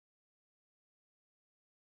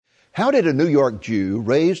How did a New York Jew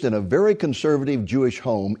raised in a very conservative Jewish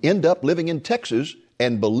home end up living in Texas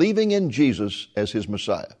and believing in Jesus as his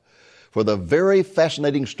Messiah? For the very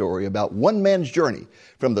fascinating story about one man's journey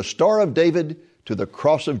from the Star of David to the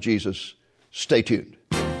cross of Jesus, stay tuned.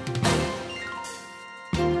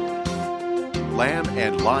 Lamb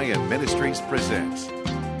and Lion Ministries presents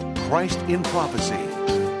Christ in Prophecy,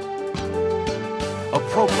 a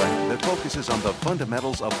program that focuses on the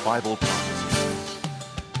fundamentals of Bible prophecy,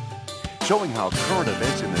 showing how current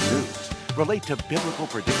events in the news relate to biblical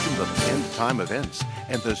predictions of end-time events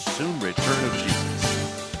and the soon return of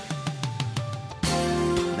Jesus.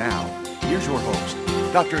 Now, here's your host,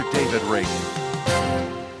 Dr. David Reagan.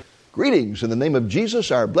 Greetings in the name of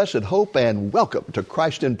Jesus, our blessed hope, and welcome to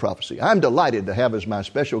Christ in Prophecy. I'm delighted to have as my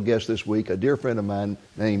special guest this week a dear friend of mine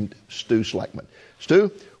named Stu Slackman.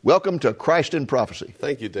 Stu, welcome to Christ in Prophecy.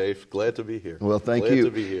 Thank you, Dave. Glad to be here. Well, thank you. you. Glad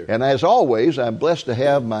to be here. And as always, I'm blessed to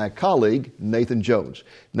have my colleague, Nathan Jones.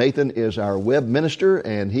 Nathan is our web minister,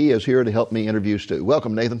 and he is here to help me interview Stu.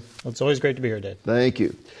 Welcome, Nathan. Well, it's always great to be here, Dave. Thank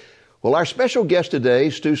you. Well, our special guest today,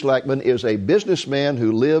 Stu Slackman, is a businessman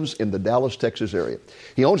who lives in the Dallas, Texas area.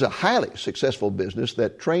 He owns a highly successful business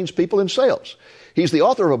that trains people in sales. He's the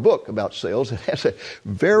author of a book about sales. It has a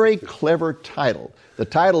very clever title. The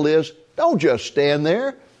title is, Don't Just Stand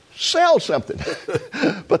There, Sell Something.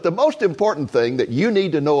 But the most important thing that you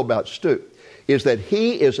need to know about Stu is that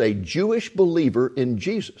he is a Jewish believer in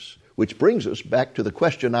Jesus. Which brings us back to the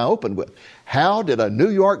question I opened with. How did a New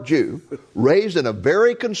York Jew, raised in a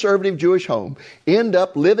very conservative Jewish home, end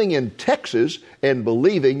up living in Texas and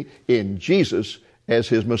believing in Jesus as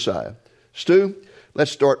his Messiah? Stu,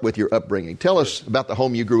 let's start with your upbringing. Tell us about the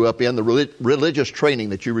home you grew up in, the religious training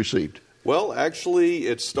that you received. Well, actually,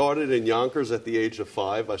 it started in Yonkers at the age of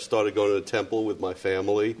 5. I started going to the temple with my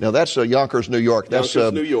family. Now, that's Yonkers, New York. That's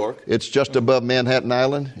Yonkers, New York. It's just above Manhattan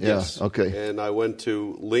Island? Yes. Yeah, okay. And I went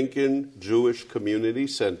to Lincoln Jewish Community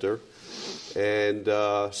Center and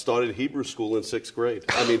started Hebrew school in 6th grade.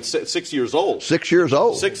 6 years old. 6 years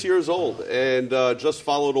old? 6 years old. And just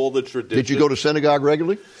followed all the traditions. Did you go to synagogue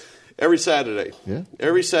regularly? Every Saturday. Yeah.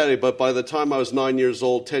 Every Saturday. But by the time I was 9 years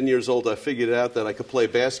old, 10 years old, I figured out that I could play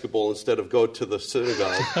basketball instead of go to the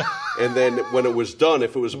synagogue. And then when it was done,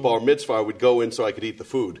 if it was bar mitzvah, I would go in so I could eat the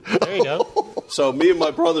food. There you go. So me and my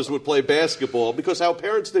brothers would play basketball because our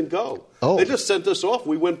parents didn't go. Oh. They just sent us off.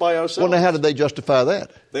 We went by ourselves. Well, now how did they justify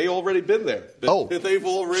that? They already been there. Oh. They've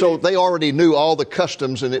already. So they already knew all the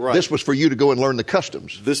customs, and Right. this was for you to go and learn the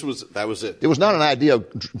customs. That was it. It was not an idea of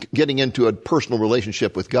getting into a personal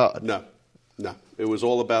relationship with God. No. It was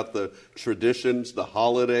all about the traditions, the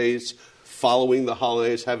holidays, following the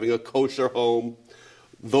holidays, having a kosher home.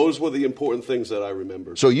 Those were the important things that I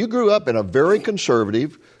remembered. So you grew up in a very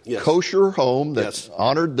conservative, Yes. kosher home that Yes.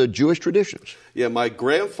 honored the Jewish traditions. Yeah, my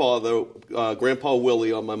grandfather, Grandpa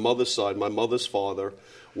Willie, on my mother's side, my mother's father,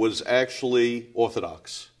 was actually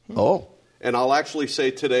Orthodox. Oh. And I'll actually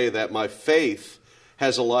say today that my faith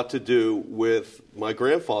has a lot to do with my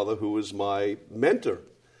grandfather, who was my mentor.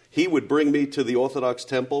 He would bring me to the Orthodox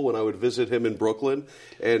temple when I would visit him in Brooklyn,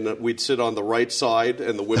 and we'd sit on the right side,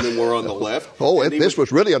 and the women were on the left. Oh, this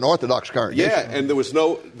was really an Orthodox congregation. Yeah, and there was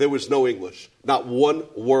no English, not one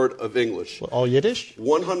word of English. All Yiddish?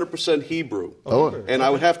 100% Hebrew. Oh. And I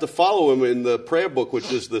would have to follow him in the prayer book,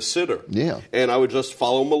 which is the Siddur. Yeah. And I would just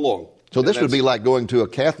follow him along. So this would be like going to a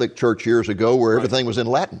Catholic church years ago where everything was in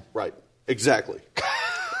Latin. Right, exactly.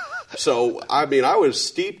 So, I was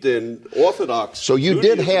steeped in Orthodox. So you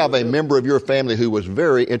Judaism. did have a member of your family who was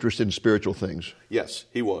very interested in spiritual things. Yes,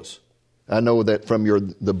 he was. I know that from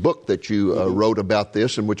the book that you wrote about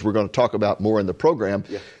this, and which we're going to talk about more in the program,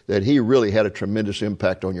 that he really had a tremendous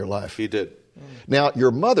impact on your life. He did. Now,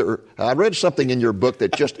 your mother, I read something in your book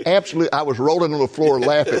that just absolutely, I was rolling on the floor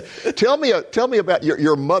laughing. Tell me about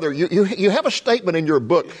your mother. You have a statement in your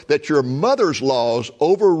book that your mother's laws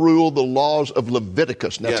overruled the laws of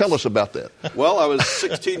Leviticus. Now, Tell us about that. Well, I was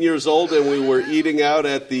 16 years old, and we were eating out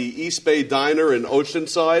at the East Bay Diner in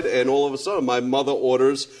Oceanside, and all of a sudden, my mother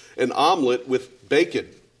orders an omelet with bacon.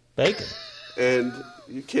 Bacon? And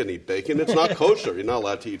you can't eat bacon. It's not kosher. You're not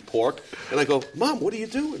allowed to eat pork. And I go, Mom, what are you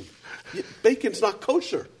doing? Bacon's not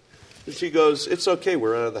kosher. And she goes, it's okay,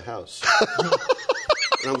 we're out of the house.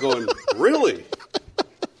 And I'm going, really?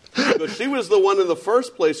 She Because she was the one in the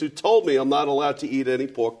first place who told me I'm not allowed to eat any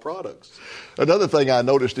pork products. Another thing I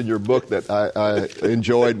noticed in your book that I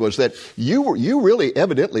enjoyed was that you really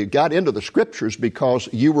evidently got into the Scriptures because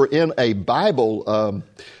you were in a Bible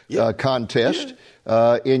contest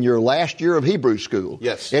in your last year of Hebrew school.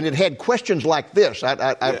 Yes. And it had questions like this.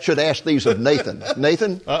 I should ask these of Nathan.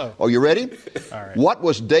 Nathan, Uh-oh. are you ready? All right. What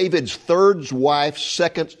was David's third wife's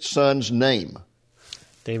second son's name?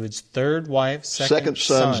 David's third wife, Second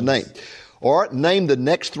son's name. Or name the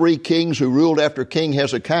next three kings who ruled after King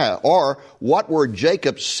Hezekiah. Or what were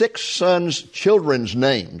Jacob's 6 sons' children's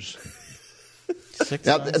names?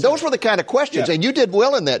 Now, those were the kind of questions, and you did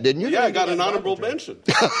well in that, didn't you? Yeah, I got an honorable mention.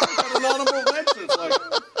 I got an honorable mention. It's like,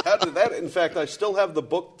 how did that? In fact, I still have the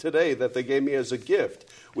book today that they gave me as a gift,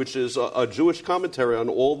 which is a Jewish commentary on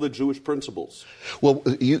all the Jewish principles. Well,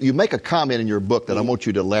 you make a comment in your book that I want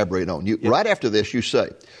you to elaborate on. Right after this, you say,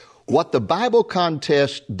 what the Bible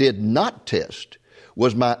contest did not test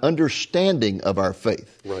was my understanding of our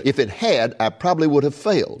faith. Right. If it had, I probably would have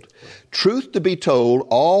failed. Truth to be told,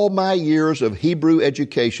 all my years of Hebrew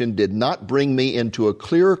education did not bring me into a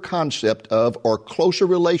clearer concept of or closer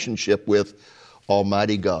relationship with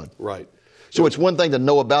Almighty God. Right. So it's one thing to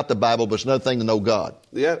know about the Bible, but it's another thing to know God.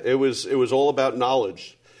 Yeah, it was all about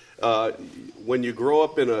knowledge. When you grow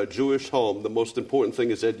up in a Jewish home, the most important thing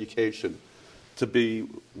is education. To be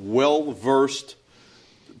well-versed,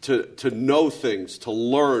 to know things, to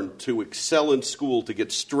learn, to excel in school, to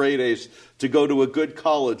get straight A's, to go to a good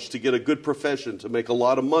college, to get a good profession, to make a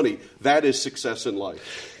lot of money. That is success in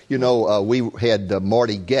life. You know, we had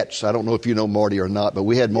Marty Goetz. I don't know if you know Marty or not, but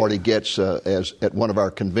we had Marty Goetz as at one of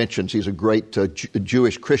our conventions. He's a great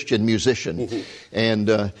Jewish Christian musician. Mm-hmm.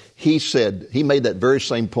 And he made that very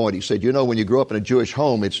same point. He said, you know, when you grow up in a Jewish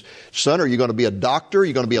home, it's, son, are you going to be a doctor? Are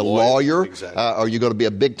you going to be a lawyer? Exactly. Are you going to be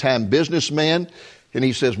a big-time businessman? And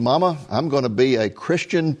he says, Mama, I'm going to be a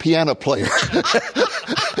Christian piano player.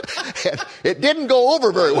 It didn't go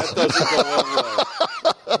over very well. That doesn't go over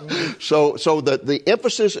well. So the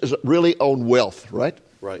emphasis is really on wealth, right?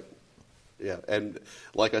 Right. Yeah. And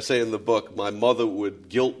like I say in the book, my mother would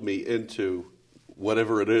guilt me into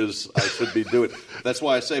whatever it is I should be doing. That's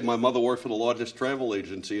why I say my mother worked for the largest travel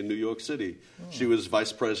agency in New York City. She was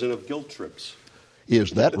vice president of Guilt Trips.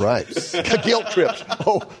 Is that right? Guilt trips.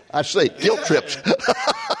 Oh, I see. Guilt trips.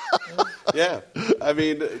 Yeah. I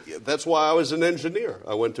mean, that's why I was an engineer.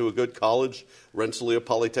 I went to a good college, Rensselaer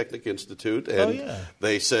Polytechnic Institute, and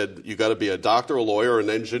they said, you got to be a doctor, a lawyer, an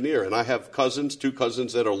engineer. And I have two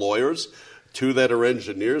cousins that are lawyers, 2 that are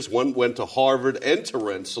engineers. One went to Harvard and to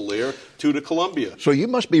Rensselaer, 2 to Columbia. So you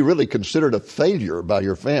must be really considered a failure by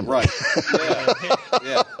your family. Right.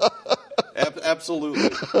 Yeah. Absolutely.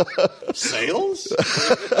 Sales?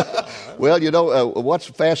 Well, you know, what's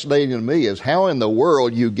fascinating to me is how in the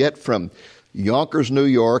world you get from Yonkers, New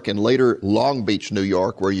York, and later Long Beach, New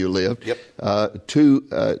York, where you lived,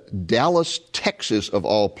 to Dallas, Texas, of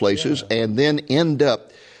all places, and then end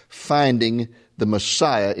up finding the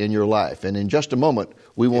Messiah in your life. And in just a moment,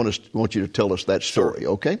 we want you to tell us that story,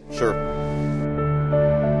 okay? Sure.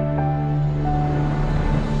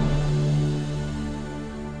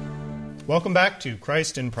 Welcome back to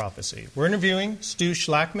Christ in Prophecy. We're interviewing Stu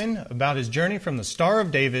Schlachman about his journey from the Star of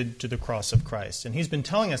David to the cross of Christ. And he's been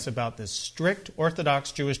telling us about this strict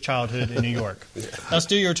Orthodox Jewish childhood in New York. Now,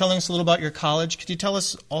 Stu, you were telling us a little about your college. Could you tell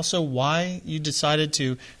us also why you decided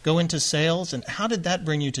to go into sales, and how did that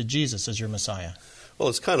bring you to Jesus as your Messiah? Well,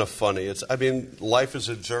 it's kind of funny. Life is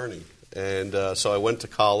a journey. And so I went to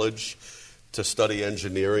college to study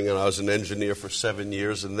engineering, and I was an engineer for 7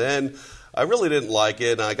 years. And then I really didn't like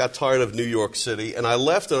it, and I got tired of New York City, and I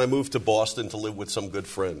left and I moved to Boston to live with some good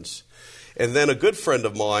friends. And then a good friend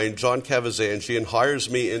of mine, John Kavazanjian, hires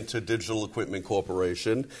me into Digital Equipment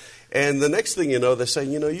Corporation. And the next thing you know, they're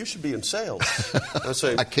saying, you should be in sales. I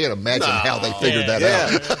say, I can't imagine how they figured that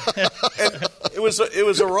out. And it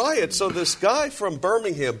was a riot. So this guy from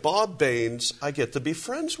Birmingham, Bob Baines, I get to be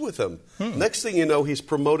friends with him. Next thing you know, he's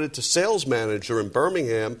promoted to sales manager in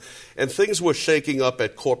Birmingham, and things were shaking up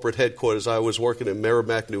at corporate headquarters. I was working in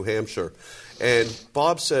Merrimack, New Hampshire. And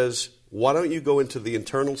Bob says, why don't you go into the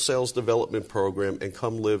internal sales development program and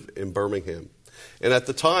come live in Birmingham? And at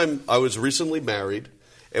the time, I was recently married,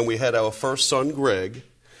 and we had our first son, Greg,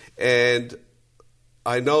 and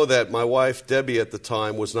I know that my wife, Debbie, at the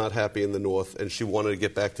time was not happy in the north, and she wanted to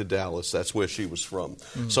get back to Dallas. That's where she was from.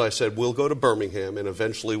 Mm-hmm. So I said, we'll go to Birmingham, and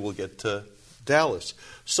eventually we'll get to Dallas.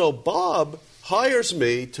 So Bob hires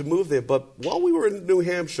me to move there, but while we were in New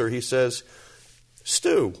Hampshire, he says,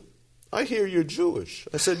 Stu, I hear you're Jewish.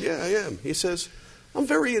 I said, yeah, I am. He says, I'm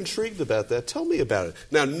very intrigued about that. Tell me about it.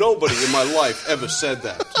 Now, nobody in my life ever said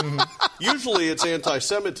that. Usually it's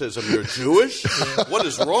anti-Semitism. You're Jewish? What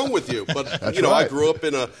is wrong with you? But, That's you know, right. I grew up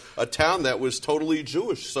in a town that was totally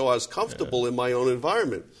Jewish, so I was comfortable in my own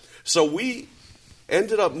environment. So we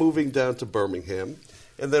ended up moving down to Birmingham.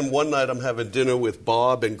 And then one night I'm having dinner with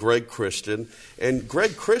Bob and Greg Christian. And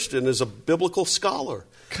Greg Christian is a biblical scholar.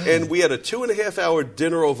 And we had a 2.5-hour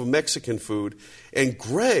dinner over Mexican food. And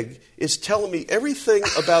Greg is telling me everything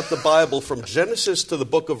about the Bible from Genesis to the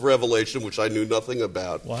book of Revelation, which I knew nothing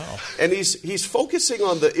about. Wow. And he's focusing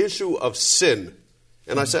on the issue of sin.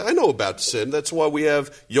 And I said, I know about sin. That's why we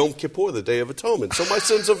have Yom Kippur, the Day of Atonement. So my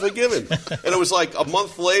sins are forgiven. And it was like a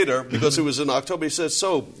month later, because it was in October, he says,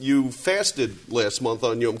 so you fasted last month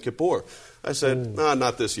on Yom Kippur. I said, nah,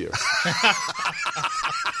 not this year.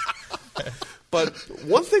 But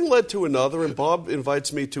one thing led to another, and Bob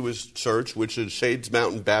invites me to his church, which is Shades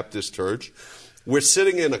Mountain Baptist Church. We're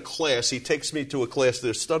sitting in a class. He takes me to a class.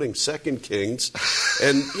 They're studying 2 Kings.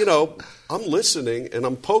 And, you know, I'm listening, and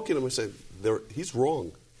I'm poking him and saying, he's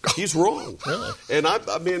wrong. He's wrong. Really? And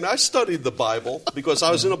I studied the Bible because I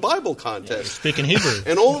was in a Bible contest. Speaking Hebrew.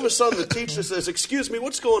 And all of a sudden the teacher says, excuse me,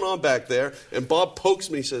 what's going on back there? And Bob pokes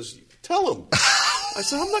me, says, tell him. I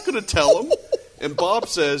said, I'm not going to tell him. And Bob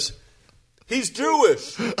says, he's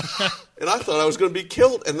Jewish. And I thought I was going to be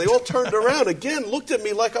killed. And they all turned around again, looked at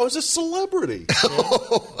me like I was a celebrity.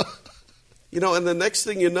 You know, and the next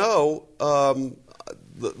thing you know,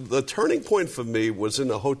 the turning point for me was in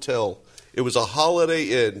a hotel. It was a Holiday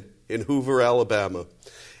Inn in Hoover, Alabama.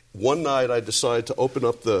 One night I decided to open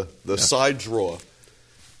up the side drawer,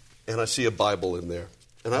 and I see a Bible in there.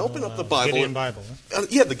 And I open up the Bible. Gideon Bible. Huh?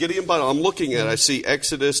 Yeah, the Gideon Bible. I'm looking at it. I see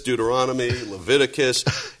Exodus, Deuteronomy, Leviticus.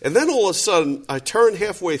 And then all of a sudden, I turn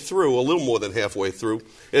halfway through, a little more than halfway through,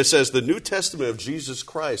 and it says the New Testament of Jesus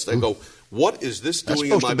Christ. I go, what is this doing in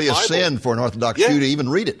my Bible? That's supposed to be a sin for an Orthodox Jew to even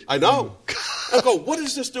read it. I know. I go, what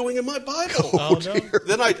is this doing in my Bible? Oh, no.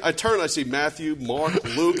 Then I turn, I see Matthew, Mark,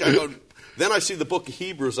 Luke. I go. Then I see the book of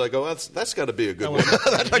Hebrews. I go, that's got to be a good one.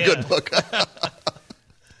 That's a good book.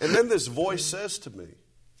 And then this voice says to me,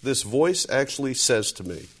 this voice actually says to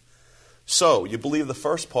me, so you believe the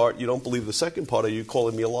first part, you don't believe the second part, are you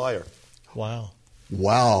calling me a liar? Wow.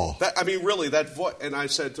 Wow. Really, that voice. And I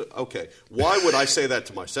said, okay, why would I say that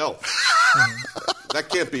to myself? That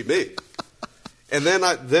can't be me. And then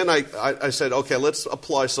I said, okay, let's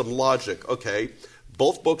apply some logic. Okay,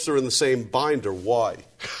 both books are in the same binder. Why?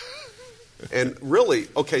 And really,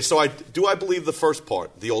 okay, so do I believe the first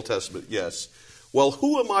part, the Old Testament? Yes. Well,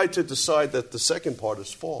 who am I to decide that the second part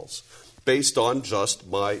is false based on just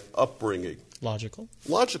my upbringing? Logical.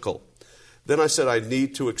 Then I said I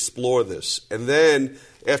need to explore this. And then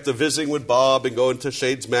after visiting with Bob and going to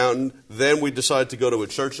Shades Mountain, then we decided to go to a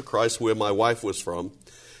Church of Christ where my wife was from.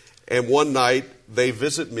 And one night they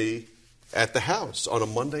visit me at the house on a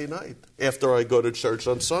Monday night after I go to church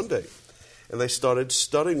on Sunday. And they started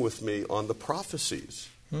studying with me on the prophecies.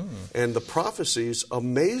 And the prophecies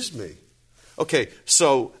amazed me. Okay,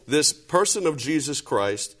 so this person of Jesus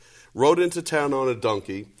Christ rode into town on a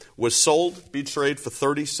donkey, was sold, betrayed for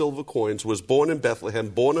 30 silver coins, was born in Bethlehem,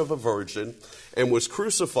 born of a virgin, and was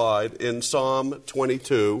crucified in Psalm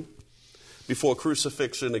 22 before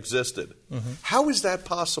crucifixion existed. How is that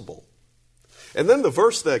possible? And then the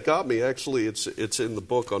verse that got me, actually, it's in the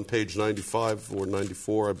book on page 95 or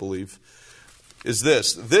 94, I believe, is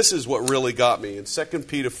this. This is what really got me. In 2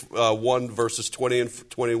 Peter 1, verses 20 and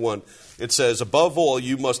 21, it says, above all,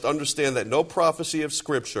 you must understand that no prophecy of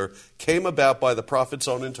Scripture came about by the prophet's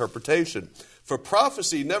own interpretation. For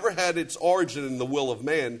prophecy never had its origin in the will of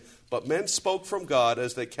man, but men spoke from God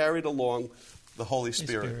as they carried along the Holy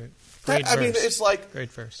Spirit. Great verse. I mean, it's like...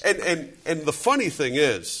 Great verse. And the funny thing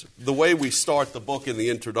is, the way we start the book in the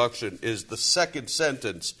introduction is the second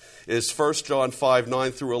sentence is 1 John 5,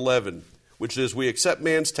 9 through 11. Which is, we accept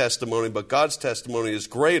man's testimony, but God's testimony is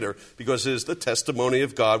greater because it is the testimony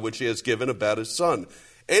of God which he has given about his Son.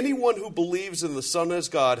 Anyone who believes in the Son as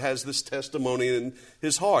God has this testimony in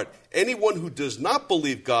his heart. Anyone who does not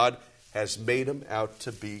believe God has made him out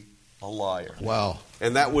to be a liar. Wow.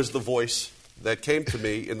 And that was the voice that came to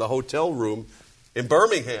me in the hotel room in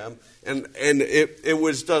Birmingham. And it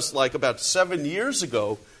was just like about 7 years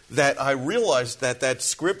ago that I realized that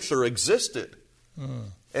scripture existed. And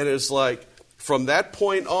it's like, from that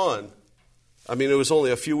point on, I mean, it was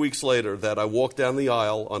only a few weeks later that I walked down the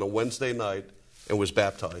aisle on a Wednesday night and was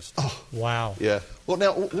baptized. Oh, wow. Yeah. Well,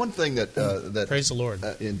 now, one thing that Praise the Lord.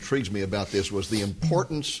 Intrigues me about this was the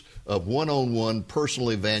importance of one-on-one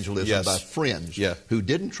personal evangelism Yes. by friends Yeah. who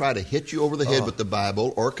didn't try to hit you over the head with the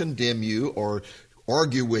Bible or condemn you or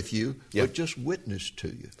argue with you, Yeah. but just witness to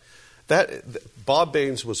you. Bob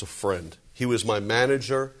Baines was a friend. He was my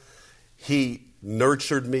manager. He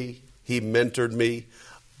nurtured me. He mentored me.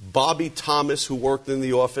 Bobby Thomas, who worked in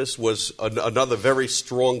the office, was another very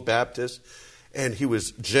strong Baptist. And he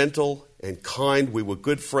was gentle and kind. We were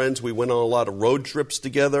good friends. We went on a lot of road trips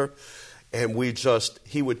together. And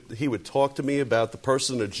he would talk to me about the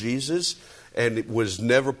person of Jesus, and it was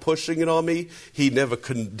never pushing it on me. He never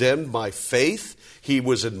condemned my faith. He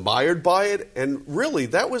was admired by it. And really,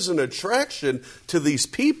 that was an attraction to these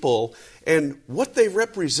people. And what they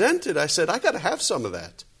represented, I said, I got to have some of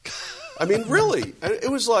that. I mean, really. It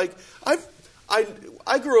was like,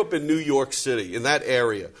 I grew up in New York City, in that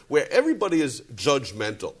area, where everybody is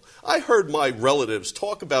judgmental. I heard my relatives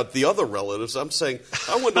talk about the other relatives. I'm saying,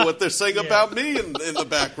 I wonder what they're saying about me in the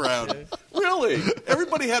background. Really?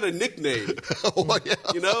 Everybody had a nickname. Oh, yeah.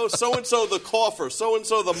 You know, so-and-so the cougher,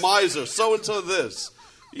 so-and-so the miser, so-and-so this.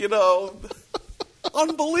 You know,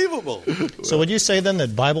 unbelievable. So would you say then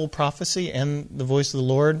that Bible prophecy and the voice of the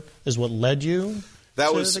Lord is what led you?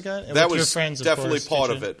 That was definitely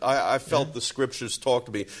part of it. I felt the Scriptures talk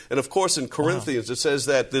to me. And, of course, in Corinthians it says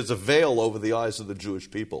that there's a veil over the eyes of the Jewish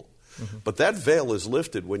people. Mm-hmm. But that veil is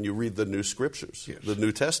lifted when you read the New Scriptures, the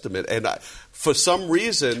New Testament. And for some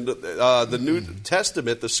reason, the New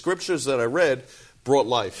Testament, the Scriptures that I read, brought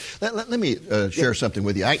life. Let me share something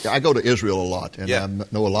with you. I go to Israel a lot, and I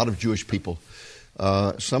know a lot of Jewish people.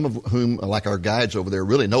 Some of whom, like our guides over there,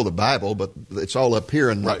 really know the Bible, but it's all up here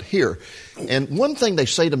and not here. And one thing they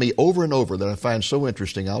say to me over and over that I find so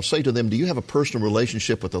interesting, I'll say to them, do you have a personal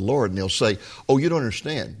relationship with the Lord? And they'll say, oh, you don't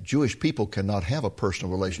understand. Jewish people cannot have a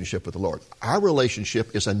personal relationship with the Lord. Our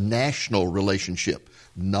relationship is a national relationship,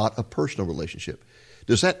 not a personal relationship.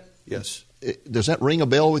 Does that ring a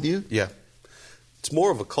bell with you? Yeah. It's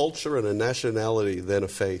more of a culture and a nationality than a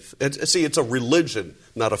faith. It's a religion,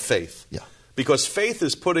 not a faith. Yeah. Because faith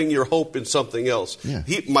is putting your hope in something else. Yeah.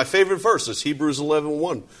 My favorite verse is Hebrews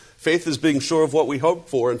 11:1. Faith is being sure of what we hope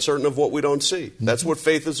for and certain of what we don't see. Mm-hmm. That's what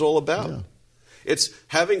faith is all about. Yeah. It's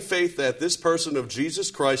having faith that this person of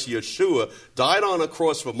Jesus Christ, Yeshua, died on a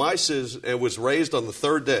cross for my sins and was raised on the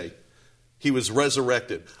third day. He was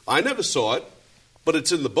resurrected. I never saw it, but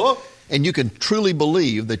it's in the book. And you can truly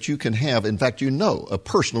believe that you can have, in fact, a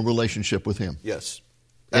personal relationship with Him. Yes.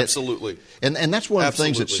 Absolutely. And that's one of the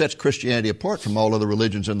things that sets Christianity apart from all other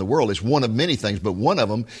religions in the world. It's one of many things, but one of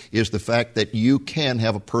them is the fact that you can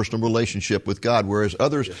have a personal relationship with God, whereas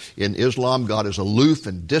others in Islam, God is aloof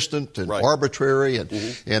and distant and arbitrary.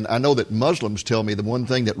 And I know that Muslims tell me the one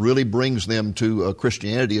thing that really brings them to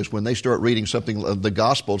Christianity is when they start reading something of the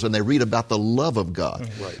Gospels and they read about the love of God.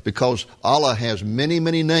 Right. Because Allah has many,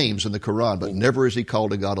 many names in the Quran, but never is He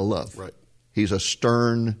called a God of love. Right. He's a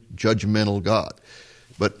stern, judgmental God.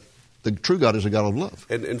 But the true God is a God of love.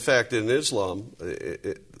 And in fact, in Islam,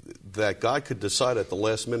 that God could decide at the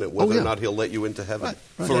last minute whether or not He'll let you into heaven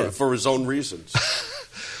for His own reasons.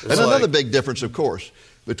 And another big difference, of course,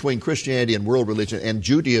 between Christianity and world religion, and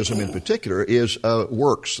Judaism in particular, is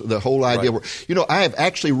works, the whole idea of works. You know, I have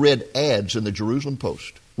actually read ads in the Jerusalem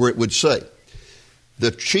Post where it would say,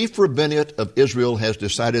 the chief rabbinate of Israel has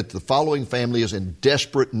decided that the following family is in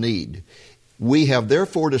desperate need. We have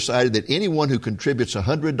therefore decided that anyone who contributes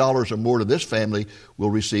 $100 or more to this family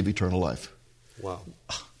will receive eternal life. Wow.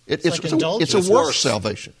 It's a works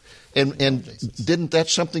salvation. And didn't that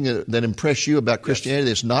something that impressed you about Christianity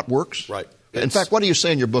that's not works? Right. In fact, what do you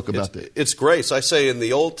say in your book about that? It's grace. I say in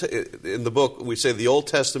the book, we say the Old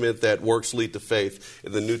Testament that works lead to faith.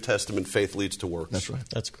 In the New Testament, faith leads to works. That's right.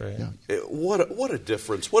 That's great. Yeah. What a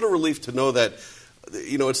difference. What a relief to know that,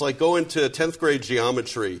 it's like going to 10th grade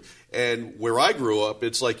geometry. And where I grew up,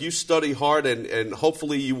 it's like you study hard and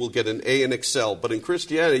hopefully you will get an A in Excel. But in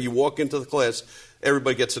Christianity, you walk into the class,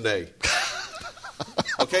 everybody gets an A.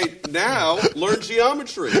 Okay, now learn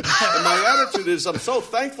geometry. And my attitude is, I'm so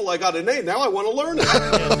thankful I got an A. Now I want to learn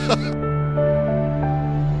it.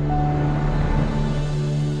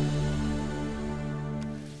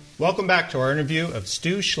 Welcome back to our interview of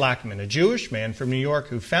Stu Schlachman, a Jewish man from New York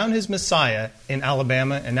who found his Messiah in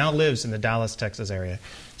Alabama and now lives in the Dallas, Texas area.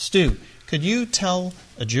 Stu, could you tell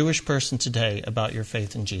a Jewish person today about your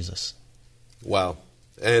faith in Jesus? Wow.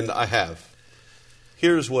 And I have.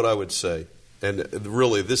 Here's what I would say. And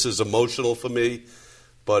really, this is emotional for me,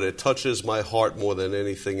 but it touches my heart more than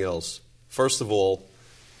anything else. First of all,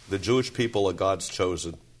 the Jewish people are God's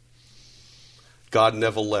chosen. God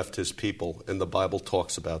never left His people, and the Bible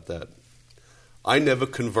talks about that. I never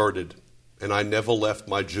converted, and I never left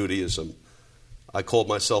my Judaism. I called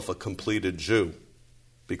myself a completed Jew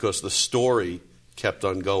because the story kept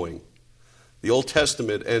on going. The Old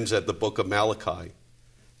Testament ends at the book of Malachi,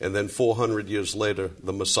 and then 400 years later,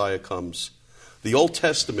 the Messiah comes. The Old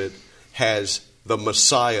Testament has the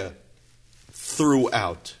Messiah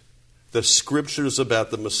throughout. The scriptures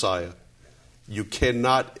about the Messiah. You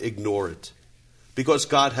cannot ignore it because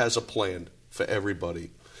God has a plan for everybody.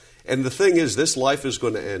 And the thing is, this life is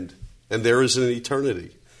going to end, and there is an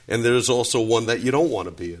eternity, and there is also one that you don't want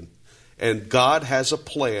to be in. And God has a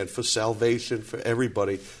plan for salvation for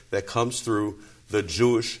everybody that comes through the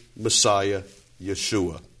Jewish Messiah,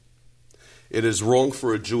 Yeshua. It is wrong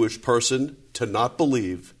for a Jewish person to not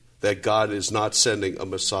believe that God is not sending a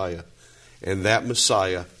Messiah. And that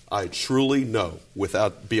Messiah, I truly know,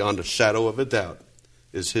 beyond a shadow of a doubt,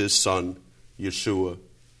 is his son, Yeshua,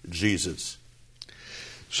 Jesus.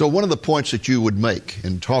 So one of the points that you would make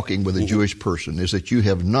in talking with a Jewish person is that you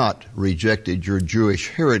have not rejected your Jewish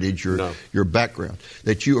heritage, your background,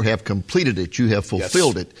 that you have completed it, you have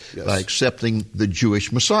fulfilled it by accepting the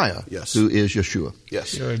Jewish Messiah, who is Yeshua.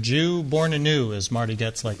 Yes. You're a Jew born anew, as Marty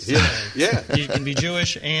Goetz likes to say. Yeah. You can be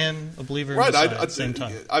Jewish and a believer in Messiah at the same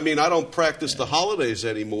time. I mean, I don't practice the holidays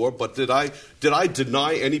anymore, but did I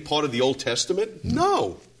deny any part of the Old Testament?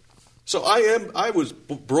 No. So I was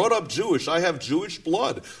brought up Jewish. I have Jewish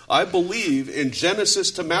blood. I believe in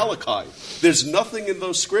Genesis to Malachi. There's nothing in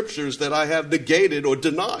those scriptures that I have negated or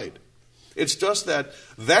denied. It's just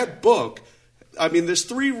that book, I mean, there's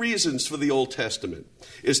three reasons for the Old Testament.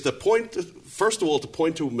 Is to point to, first of all, to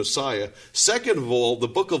point to a Messiah. Second of all, the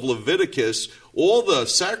book of Leviticus, all the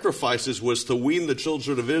sacrifices was to wean the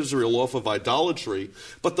children of Israel off of idolatry.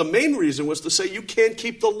 But the main reason was to say you can't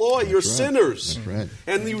keep the law. You're sinners. That's right.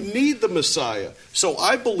 And you need the Messiah. So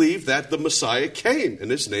I believe that the Messiah came,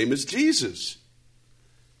 and his name is Jesus.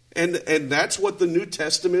 And that's what the New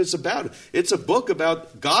Testament is about. It's a book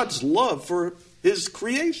about God's love for his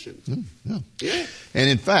creation. Yeah. And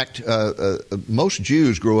in fact, most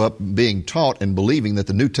Jews grow up being taught and believing that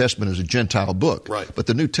the New Testament is a Gentile book. Right. But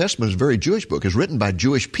the New Testament is a very Jewish book. It's written by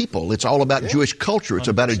Jewish people. It's all about Jewish culture. It's 100%.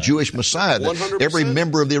 About a Jewish Messiah. 100%. Every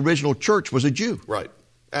member of the original church was a Jew. Right.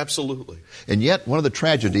 Absolutely. And yet, one of the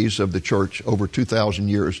tragedies of the church over 2,000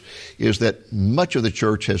 years is that much of the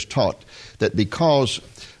church has taught that because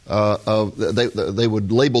they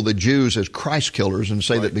would label the Jews as Christ killers and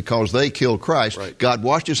say that because they killed Christ, God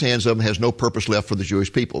washed his hands of them and has no purpose left for the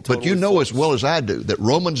Jewish people. But you know as well as I do that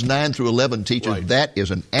Romans 9 through 11 teaches that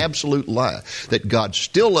is an absolute lie, that God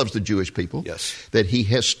still loves the Jewish people, that he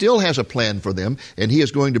still has a plan for them, and he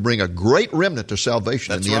is going to bring a great remnant to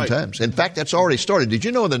salvation in the end times. In fact, that's already started. Did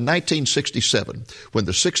you know in 1967, when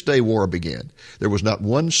the Six-Day War began, there was not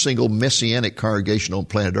one single Messianic congregation on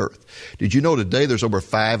planet Earth? Did you know today there's over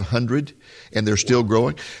 500 and they're still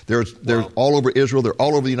growing? They're all over Israel. They're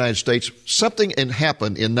all over the United States. Something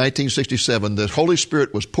happened in 1967. The Holy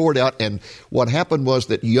Spirit was poured out, and what happened was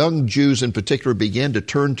that young Jews in particular began to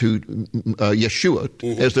turn to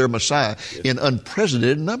Yeshua as their Messiah in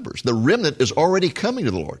unprecedented numbers. The remnant is already coming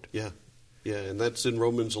to the Lord. Yeah, and that's in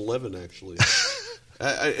Romans 11, actually.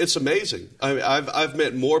 It's amazing. I've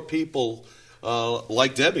met more people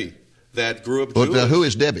like Debbie that grew up Jewish. Who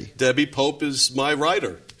is Debbie? Debbie Pope is my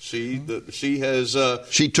writer. She has.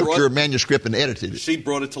 She took your manuscript and edited it. She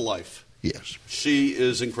brought it to life. Yes. She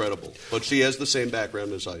is incredible, but she has the same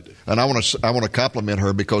background as I do. And I want to compliment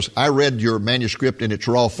her because I read your manuscript in its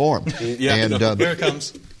raw form. And here it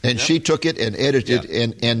comes. And she took it and edited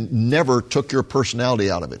it and never took your personality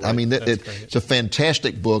out of it. I mean, it's a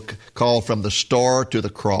fantastic book called From the Star to the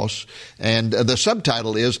Cross. And the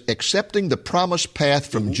subtitle is Accepting the Promised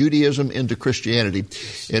Path from Judaism into Christianity.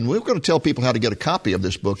 And we're going to tell people how to get a copy of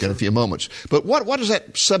this book in a few moments. But what does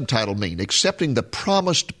that subtitle mean? Accepting the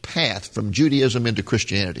Promised Path from Judaism into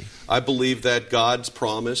Christianity. I believe that God's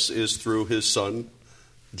promise is through his son,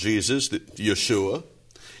 Jesus, Yeshua.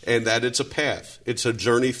 And that it's a path. It's a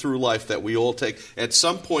journey through life that we all take. At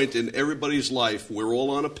some point in everybody's life, we're all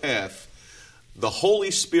on a path. The Holy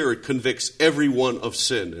Spirit convicts everyone of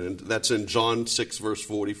sin. And that's in John 6, verse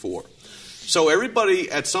 44. So everybody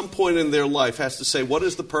at some point in their life has to say, what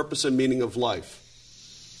is the purpose and meaning of life?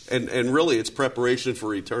 And really, it's preparation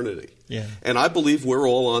for eternity. Yeah. And I believe we're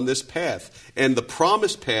all on this path. And the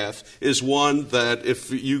promised path is one that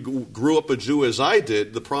if you grew up a Jew as I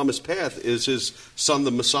did, the promised path is his son,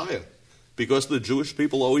 the Messiah. Because the Jewish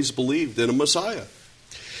people always believed in a Messiah.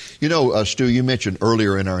 You know, Stu, you mentioned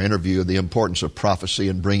earlier in our interview the importance of prophecy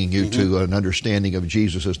and bringing you to an understanding of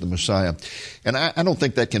Jesus as the Messiah. And I don't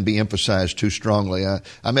think that can be emphasized too strongly.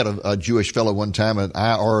 I met a Jewish fellow one time, an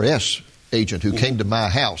IRS agent who came to my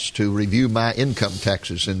house to review my income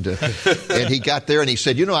taxes, and he got there and he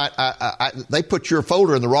said, you know, they put your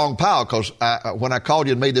folder in the wrong pile because when I called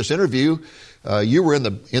you and made this interview, you were in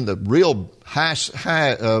the real high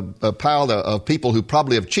pile of people who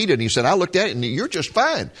probably have cheated. And he said, I looked at it and you're just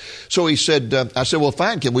fine. So he said, I said, well,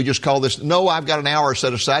 fine. Can we just call this? No, I've got an hour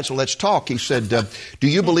set aside, so let's talk. He said, do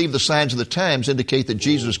you believe the signs of the times indicate that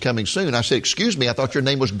Jesus is coming soon? I said, excuse me, I thought your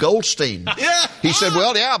name was Goldstein. Yeah. He said,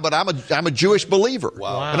 well, yeah, but I'm a Jewish believer.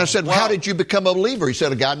 Wow. And I said, how did you become a believer? He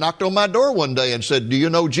said, a guy knocked on my door one day and said, do you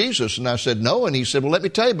know Jesus? And I said, no. And he said, well, let me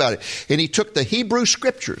tell you about it. And he took the Hebrew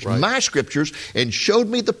scriptures, my scriptures, and showed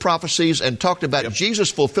me the prophecies and talked about Jesus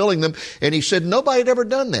fulfilling them. And he said, nobody had ever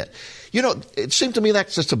done that. You know, it seemed to me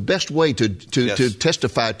that's just the best way to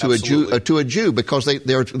testify to a Jew, because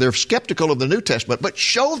they're skeptical of the New Testament, but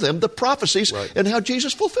show them the prophecies and how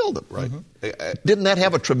Jesus fulfilled them. Right. Didn't that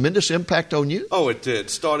have a tremendous impact on you? Oh, it did.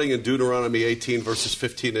 Starting in Deuteronomy 18, verses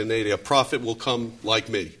 15 and 80, a prophet will come like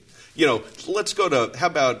me. You know, let's go to, how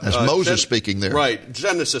about... That's Moses speaking there. Right.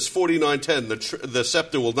 Genesis 49:10, the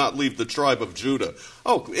scepter will not leave the tribe of Judah.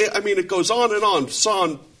 Oh, I mean, it goes on and on.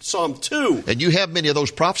 Psalm 2. And you have many of those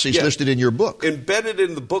prophecies listed in your book. Embedded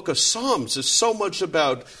in the book of Psalms is so much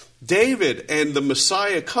about David and the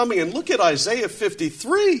Messiah coming. And look at Isaiah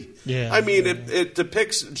 53. Yeah. I mean, it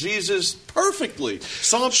depicts Jesus perfectly.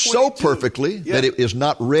 Psalm 22. So perfectly that it is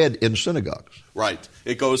not read in synagogues. Right.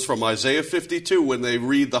 It goes from Isaiah 52 when they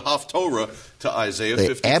read the Haftorah to Isaiah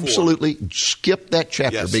 54. They absolutely skip that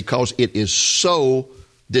chapter because it is so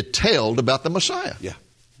detailed about the Messiah. Yeah.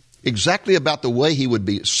 Exactly about the way he would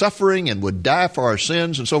be suffering and would die for our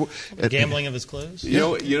sins and so the gambling of his clothes. You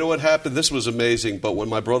know what happened? This was amazing. But when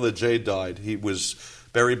my brother Jay died, he was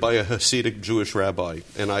buried by a Hasidic Jewish rabbi,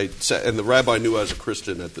 and the rabbi knew I was a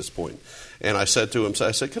Christian at this point. And I said to him,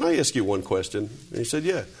 I said, "Can I ask you one question?" And he said,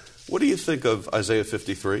 "Yeah. What do you think of Isaiah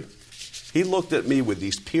 53? He looked at me with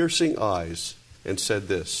these piercing eyes and said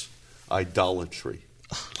this, idolatry.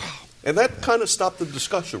 And that kind of stopped the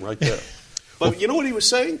discussion right there. But you know what he was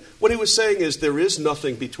saying? What he was saying is there is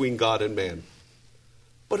nothing between God and man.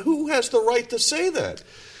 But who has the right to say that?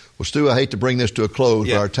 Well, Stu, I hate to bring this to a close,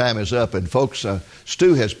 but our time is up. And folks,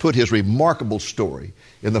 Stu has put his remarkable story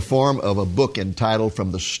in the form of a book entitled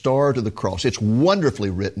From the Star to the Cross. It's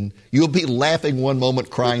wonderfully written. You'll be laughing one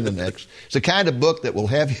moment, crying the next. It's the kind of book that will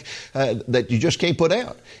have that you just can't put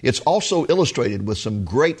out. It's also illustrated with some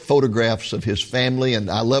great photographs of his family,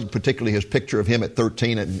 and I love particularly his picture of him at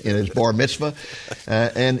 13 in his bar mitzvah.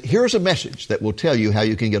 And here's a message that will tell you how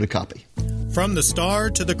you can get a copy. From the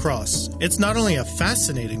Star to the Cross. It's not only a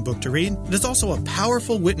fascinating book to read, it is also a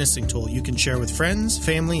powerful witnessing tool you can share with friends,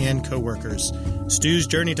 family, and co-workers. Stu's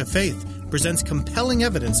Journey to Faith presents compelling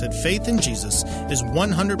evidence that faith in Jesus is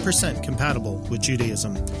 100% compatible with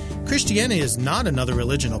Judaism. Christianity is not another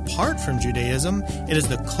religion apart from Judaism. It is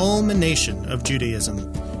the culmination of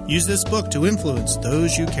Judaism. Use this book to influence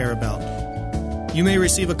those you care about. You may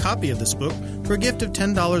receive a copy of this book for a gift of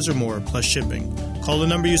 $10 or more plus shipping. Call the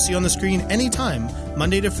number you see on the screen anytime,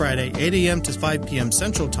 Monday to Friday, 8 a.m. to 5 p.m.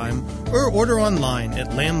 Central Time, or order online at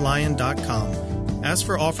lamblion.com. Ask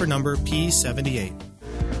for offer number P78.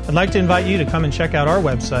 I'd like to invite you to come and check out our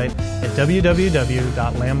website at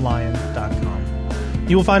www.lamblion.com.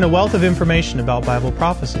 You will find a wealth of information about Bible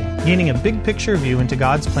prophecy, gaining a big picture view into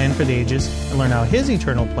God's plan for the ages, and learn how His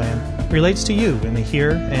eternal plan relates to you in the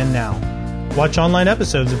here and now. Watch online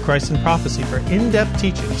episodes of Christ in Prophecy for in-depth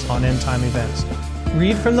teachings on end-time events.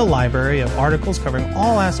 Read from the library of articles covering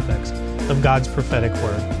all aspects of God's prophetic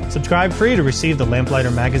word. Subscribe free to receive the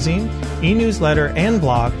Lamplighter magazine, e-newsletter, and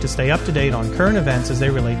blog to stay up to date on current events as they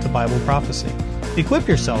relate to Bible prophecy. Equip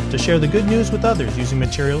yourself to share the good news with others using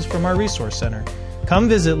materials from our Resource Center. Come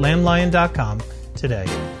visit lamblion.com today.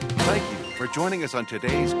 Thank you for joining us on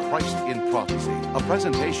today's Christ in Prophecy, a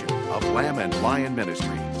presentation of Lamb and Lion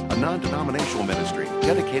Ministries, a non-denominational ministry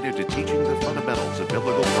dedicated to teaching the fundamentals of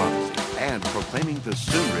biblical prophecy and proclaiming the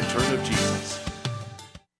soon return of Jesus.